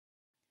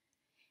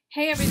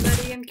Hey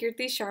everybody, I'm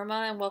Kirti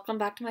Sharma and welcome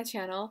back to my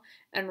channel.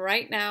 And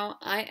right now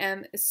I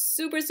am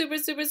super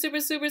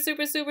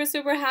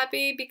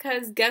happy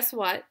because guess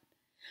what?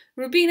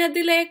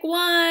 RubinaDilaik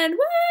won!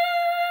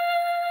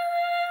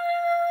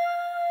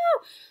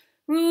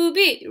 Woo!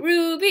 Ruby!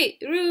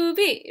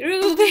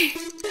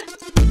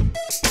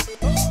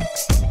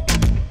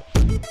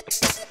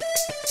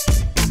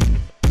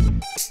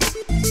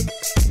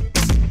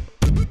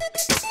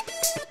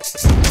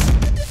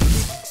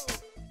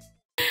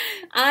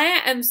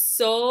 I am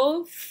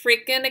so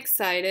freaking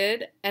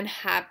excited and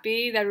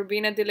happy that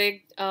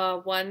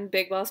RubinaDilaik won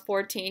Bigg Boss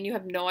 14. You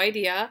have no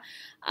idea.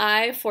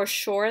 I for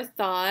sure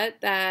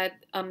thought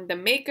that the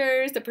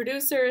makers, the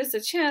producers,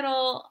 the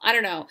channel, I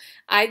don't know.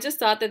 I just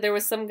thought that there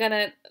was some kind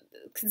of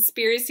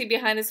conspiracy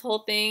behind this whole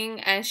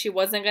thing and she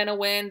wasn't going to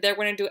win. They're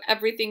going to do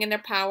everything in their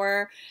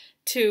power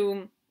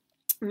to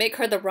make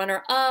her the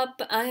runner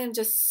up. I am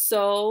just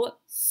so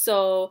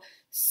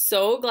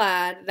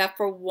glad that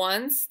for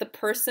once the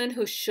person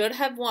who should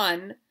have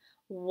won.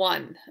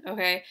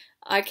 Okay,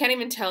 I can't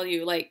even tell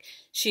you. Like,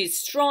 she's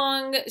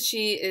strong,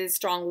 she is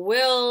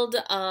strong-willed.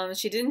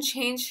 She didn't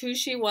change who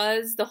she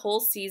was the whole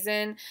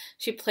season.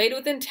 She played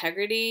with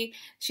integrity.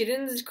 She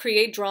didn't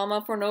create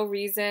drama for no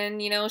reason.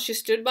 You know, she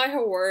stood by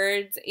her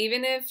words,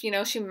 even if, you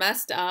know, she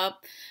messed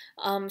up.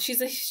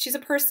 She's a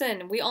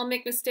person. We all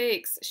make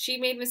mistakes. She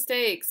made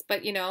mistakes,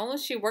 but you know,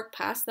 she worked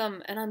past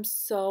them, and I'm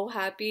so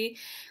happy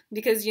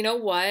because you know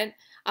what?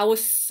 I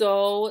was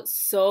so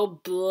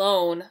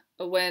blown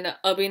when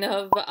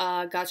Rubinav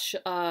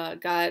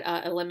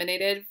got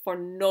eliminated for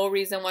no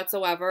reason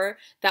whatsoever.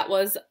 That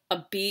was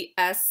a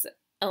BS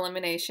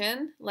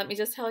elimination. Let me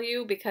just tell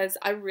you, because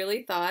I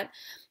really thought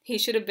he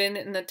should have been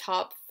in the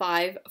top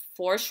 5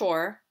 for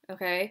sure.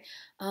 Okay.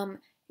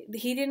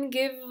 He didn't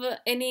give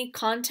any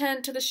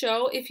content to the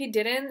show. If he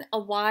didn't,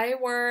 why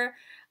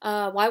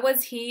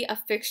was he a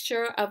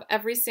fixture of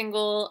every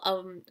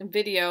single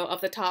video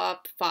of the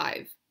top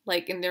 5,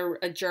 like in their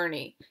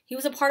journey? He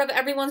was a part of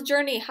everyone's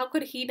journey. How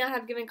could he not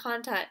have given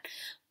content?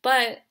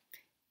 But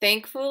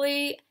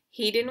thankfully,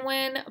 he didn't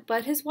win,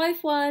 but his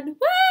wife won.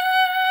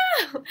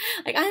 Woo!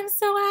 Like, I'm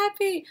so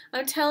happy.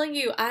 I'm telling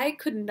you, I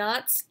could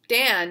not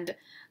stand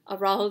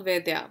Rahul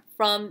Vedya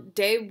from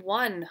day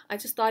one. I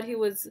just thought he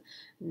was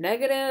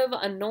negative,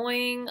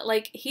 annoying.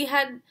 Like, he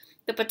had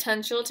the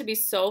potential to be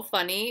so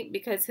funny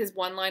because his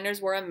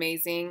one-liners were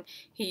amazing.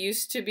 He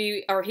used to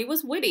be, or he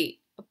was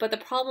witty. But the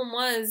problem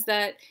was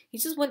that he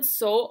just went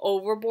so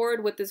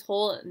overboard with this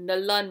whole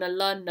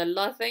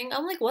nalla thing.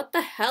 I'm like, what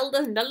the hell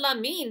does nalla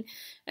mean?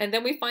 And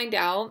then we find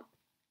out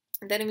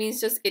that it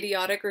means just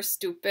idiotic or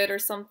stupid or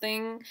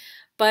something.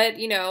 But,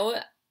 you know,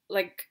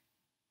 like,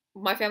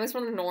 my family's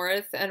from the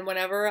north, and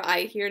whenever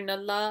I hear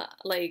nalla,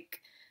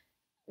 like,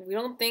 we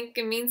don't think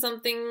it means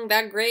something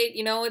that great.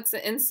 You know, it's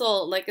an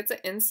insult. Like, it's an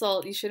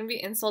insult. You shouldn't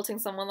be insulting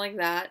someone like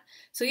that.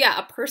 So yeah,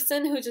 a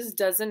person who just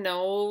doesn't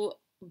know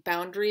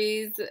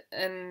boundaries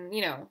and,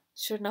 you know,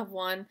 shouldn't have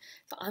won.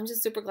 So I'm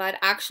just super glad.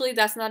 Actually,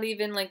 that's not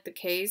even like the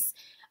case.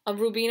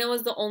 Rubina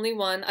was the only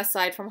one,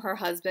 aside from her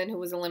husband, who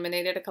was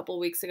eliminated a couple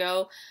weeks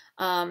ago,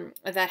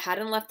 that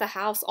hadn't left the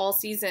house all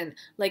season.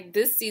 Like,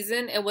 this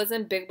season, it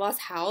wasn't Bigg Boss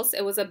house.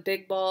 It was a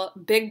Bigg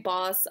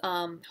Boss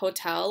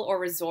hotel or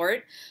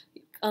resort.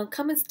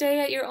 Come and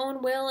stay at your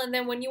own will, and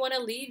then when you want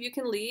to leave, you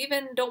can leave,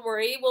 and don't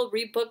worry, we'll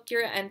rebook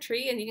your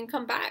entry, and you can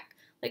come back.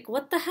 Like,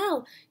 what the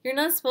hell? You're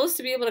not supposed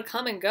to be able to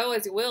come and go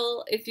as you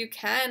will. If you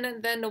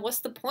can, then what's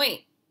the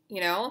point? You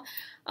know,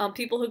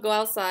 people who go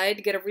outside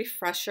to get a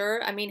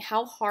refresher. I mean,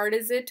 how hard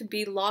is it to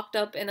be locked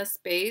up in a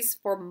space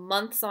for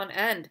months on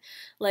end?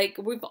 Like,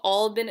 we've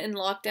all been in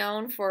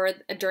lockdown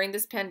during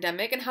this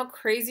pandemic, and how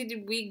crazy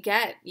did we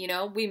get? You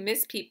know, we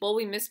miss people,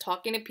 we miss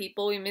talking to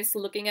people, we miss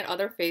looking at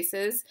other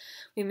faces,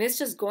 we miss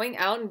just going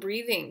out and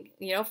breathing,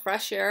 you know,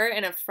 fresh air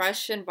in a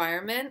fresh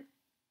environment.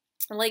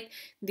 Like,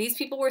 these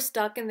people were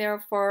stuck in there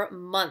for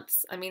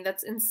months. I mean,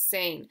 that's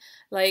insane.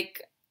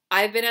 Like,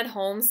 I've been at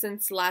home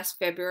since last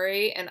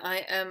February and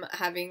I am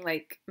having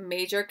like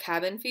major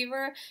cabin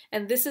fever,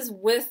 and this is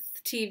with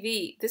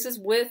TV. This is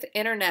with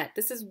internet.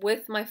 This is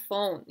with my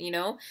phone, you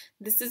know?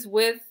 This is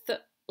with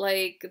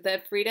like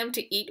the freedom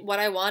to eat what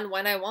I want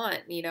when I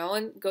want, you know,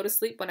 and go to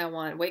sleep when I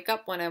want, wake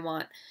up when I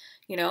want.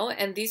 You know,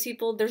 and these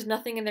people, there's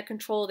nothing in their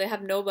control. They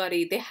have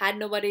nobody. They had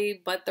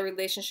nobody but the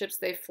relationships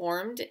they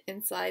formed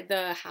inside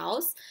the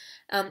house.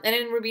 And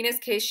in Rubina's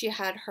case, she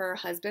had her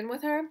husband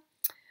with her.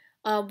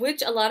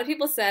 Which a lot of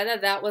people said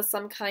that that was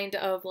some kind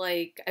of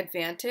like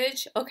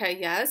advantage. Okay,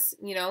 yes,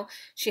 you know,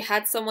 she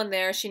had someone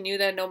there. She knew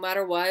that no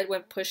matter what,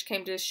 when push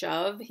came to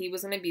shove, he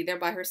was going to be there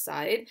by her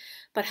side.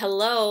 But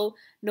hello,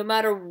 no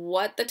matter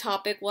what the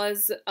topic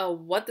was,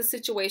 what the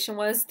situation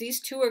was, these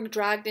two are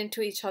dragged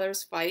into each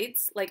other's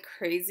fights like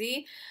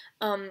crazy.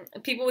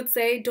 People would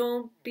say,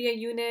 don't be a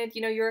unit,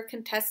 you know, you're a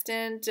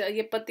contestant,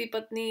 ye pati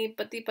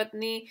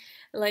patni,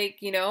 like,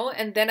 you know,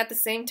 and then at the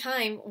same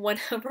time,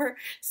 whenever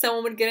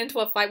someone would get into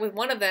a fight with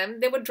one of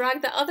them, they would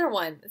drag the other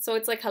one. So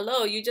it's like,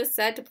 hello, you just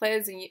said to play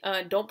as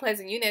don't play as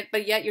a unit,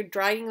 but yet you're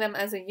dragging them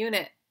as a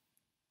unit.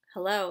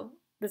 Hello.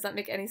 Does that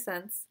make any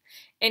sense?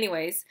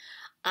 Anyways,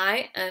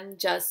 I am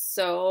just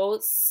so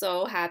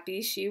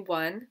happy she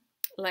won.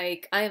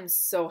 Like, I am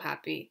so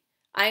happy.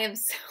 I am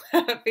so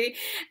happy.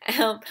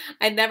 Um,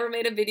 I never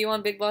made a video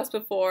on Big Boss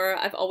before.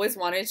 I've always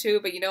wanted to,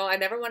 but I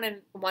never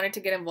wanted to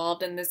get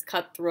involved in this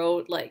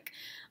cutthroat, like,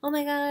 oh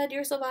my God,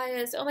 you're so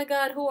biased. Oh my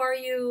God, who are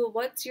you?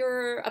 What's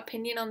your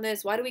opinion on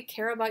this? Why do we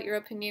care about your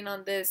opinion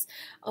on this?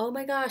 Oh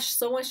my gosh,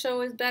 so and so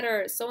is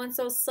better. So and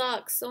so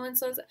sucks. So and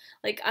so,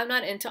 like, I'm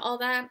not into all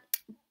that.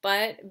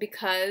 But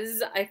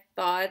because I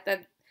thought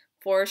that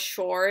for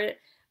sure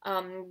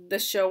the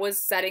show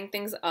was setting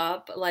things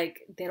up,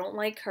 like they don't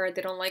like her,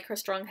 they don't like her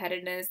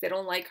strong-headedness, they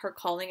don't like her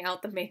calling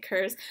out the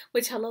makers,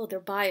 which, hello, they're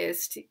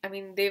biased. I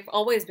mean, they've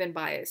always been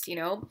biased,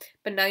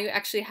 but now you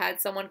actually had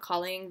someone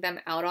calling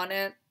them out on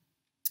it.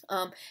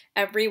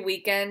 Every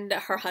weekend,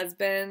 her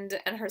husband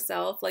and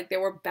herself, like, they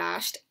were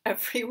bashed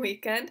every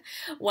weekend,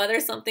 whether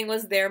something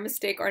was their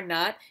mistake or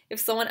not. If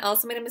someone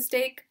else made a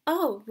mistake,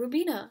 oh,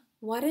 Rubina,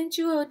 why didn't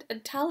you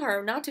tell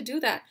her not to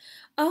do that?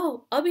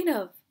 Oh,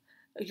 Abhinav,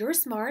 you're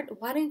smart.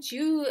 Why didn't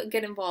you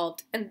get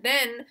involved? And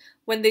then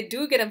when they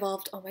do get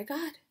involved, oh my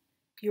God,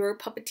 you're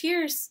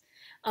puppeteers.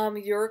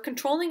 You're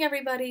controlling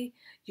everybody.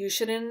 You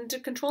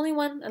shouldn't control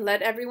anyone and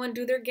let everyone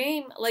do their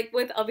game. Like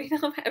with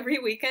Abhinav, every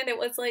weekend it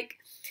was like,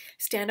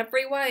 stand up for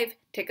your wife,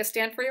 take a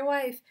stand for your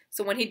wife.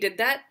 So when he did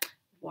that,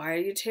 why are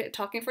you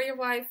talking for your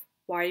wife?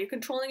 Why are you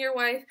controlling your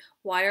wife?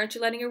 Why aren't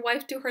you letting your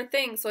wife do her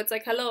thing? So it's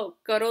like, hello,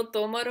 karo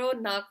tomaro,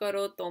 na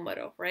karo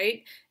tomaro,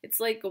 right? It's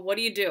like, what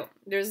do you do?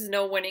 There's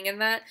no winning in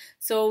that.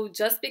 So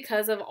just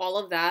because of all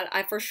of that,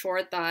 I for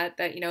sure thought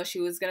that, she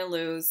was going to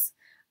lose.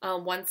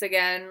 Once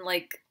again,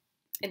 like,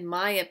 in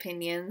my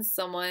opinion,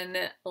 someone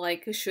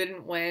like who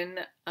shouldn't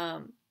win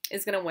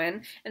is going to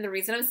win. And the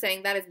reason I'm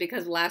saying that is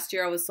because last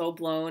year I was so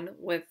blown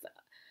with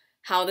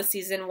how the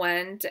season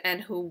went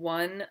and who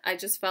won. I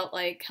just felt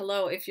like,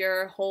 hello, if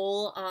your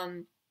whole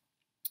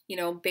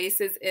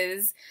basis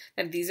is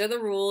that these are the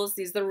rules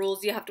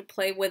you have to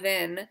play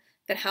within,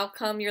 then how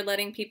come you're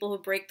letting people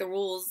who break the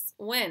rules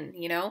win,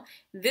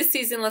 This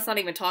season, let's not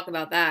even talk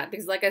about that,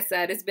 because like I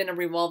said, it's been a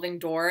revolving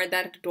door.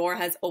 That door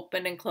has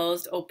opened and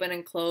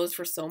closed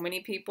for so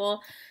many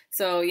people.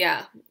 So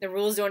yeah, the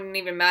rules don't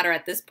even matter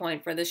at this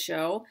point for this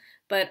show.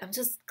 But I'm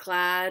just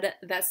glad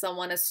that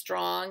someone as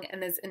strong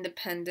and as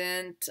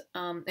independent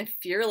and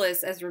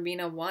fearless as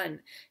Rubina won.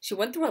 She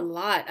went through a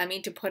lot. I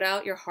mean, to put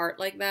out your heart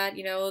like that,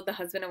 the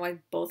husband and wife,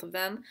 both of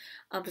them,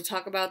 to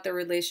talk about their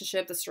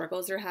relationship, the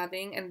struggles they're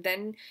having. And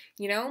then,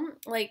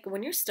 like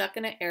when you're stuck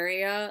in an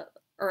area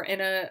or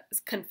in a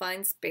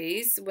confined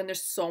space, when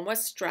there's so much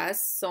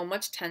stress, so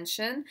much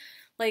tension,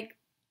 like,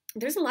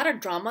 there's a lot of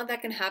drama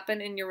that can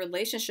happen in your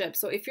relationship.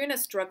 So if you're in a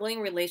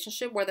struggling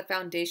relationship where the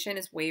foundation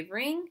is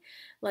wavering,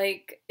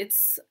 like,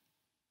 it's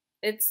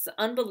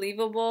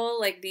unbelievable.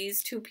 Like,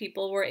 these two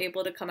people were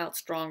able to come out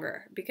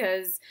stronger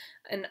because,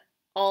 and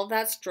all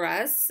that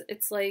stress,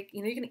 it's like,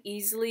 you can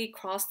easily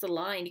cross the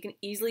line. You can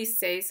easily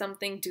say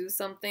something, do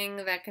something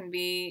that can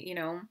be,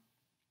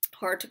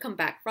 hard to come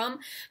back from.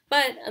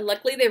 But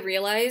luckily they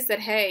realized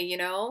that, hey,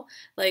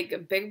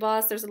 like Big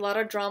Boss, there's a lot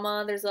of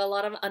drama, there's a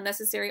lot of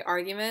unnecessary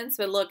arguments,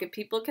 but look, if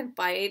people can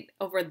fight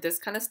over this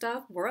kind of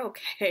stuff, we're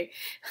okay.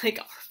 Like,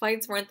 our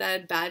fights weren't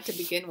that bad to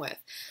begin with.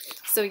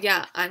 So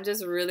yeah, I'm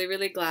just really,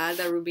 really glad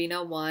that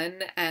Rubina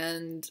won.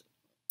 And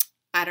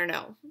I don't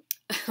know,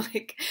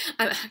 like,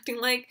 I'm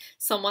acting like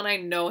someone I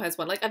know has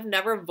won. Like, I've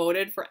never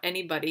voted for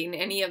anybody in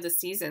any of the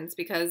seasons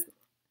because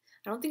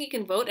I don't think you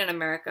can vote in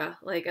America.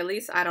 Like, at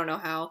least I don't know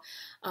how.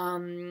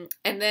 And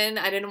then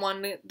I didn't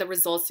want the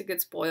results to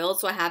get spoiled,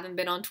 so I haven't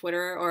been on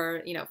Twitter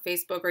or,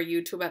 Facebook or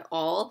YouTube at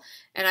all.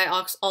 And I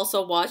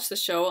also watched the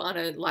show on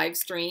a live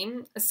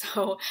stream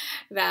so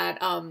that,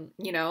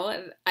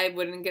 I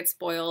wouldn't get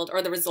spoiled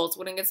or the results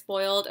wouldn't get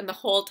spoiled. And the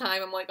whole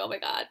time I'm like, oh my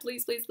God,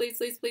 please, please, please,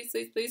 please, please,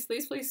 please, please,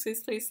 please, please,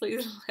 please, please,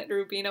 please, let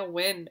Rubina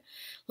win.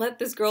 Let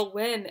this girl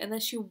win. And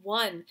then she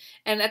won.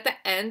 And at the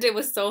end, it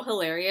was so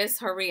hilarious,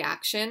 her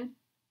reaction.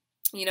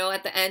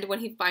 At the end when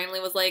he finally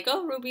was like,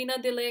 oh,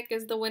 RubinaDilaik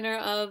is the winner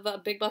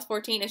of Bigg Boss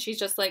 14. And she's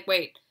just like,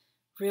 wait,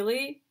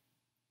 really?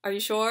 Are you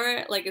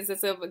sure? Like, is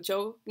this a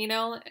joke,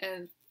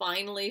 And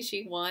finally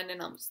she won. And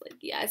I'm just like,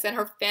 yes. And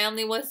her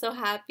family was so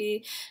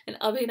happy. And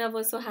Abhinav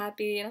was so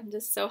happy. And I'm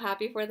just so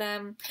happy for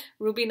them.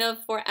 Rubina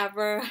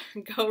forever.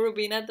 Go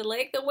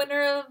RubinaDilaik, the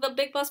winner of the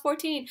Bigg Boss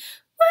 14.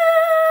 Woo!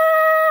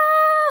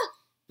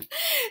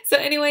 So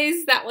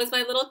anyways, that was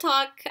my little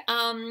talk.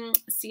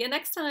 See you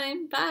next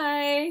time.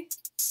 Bye.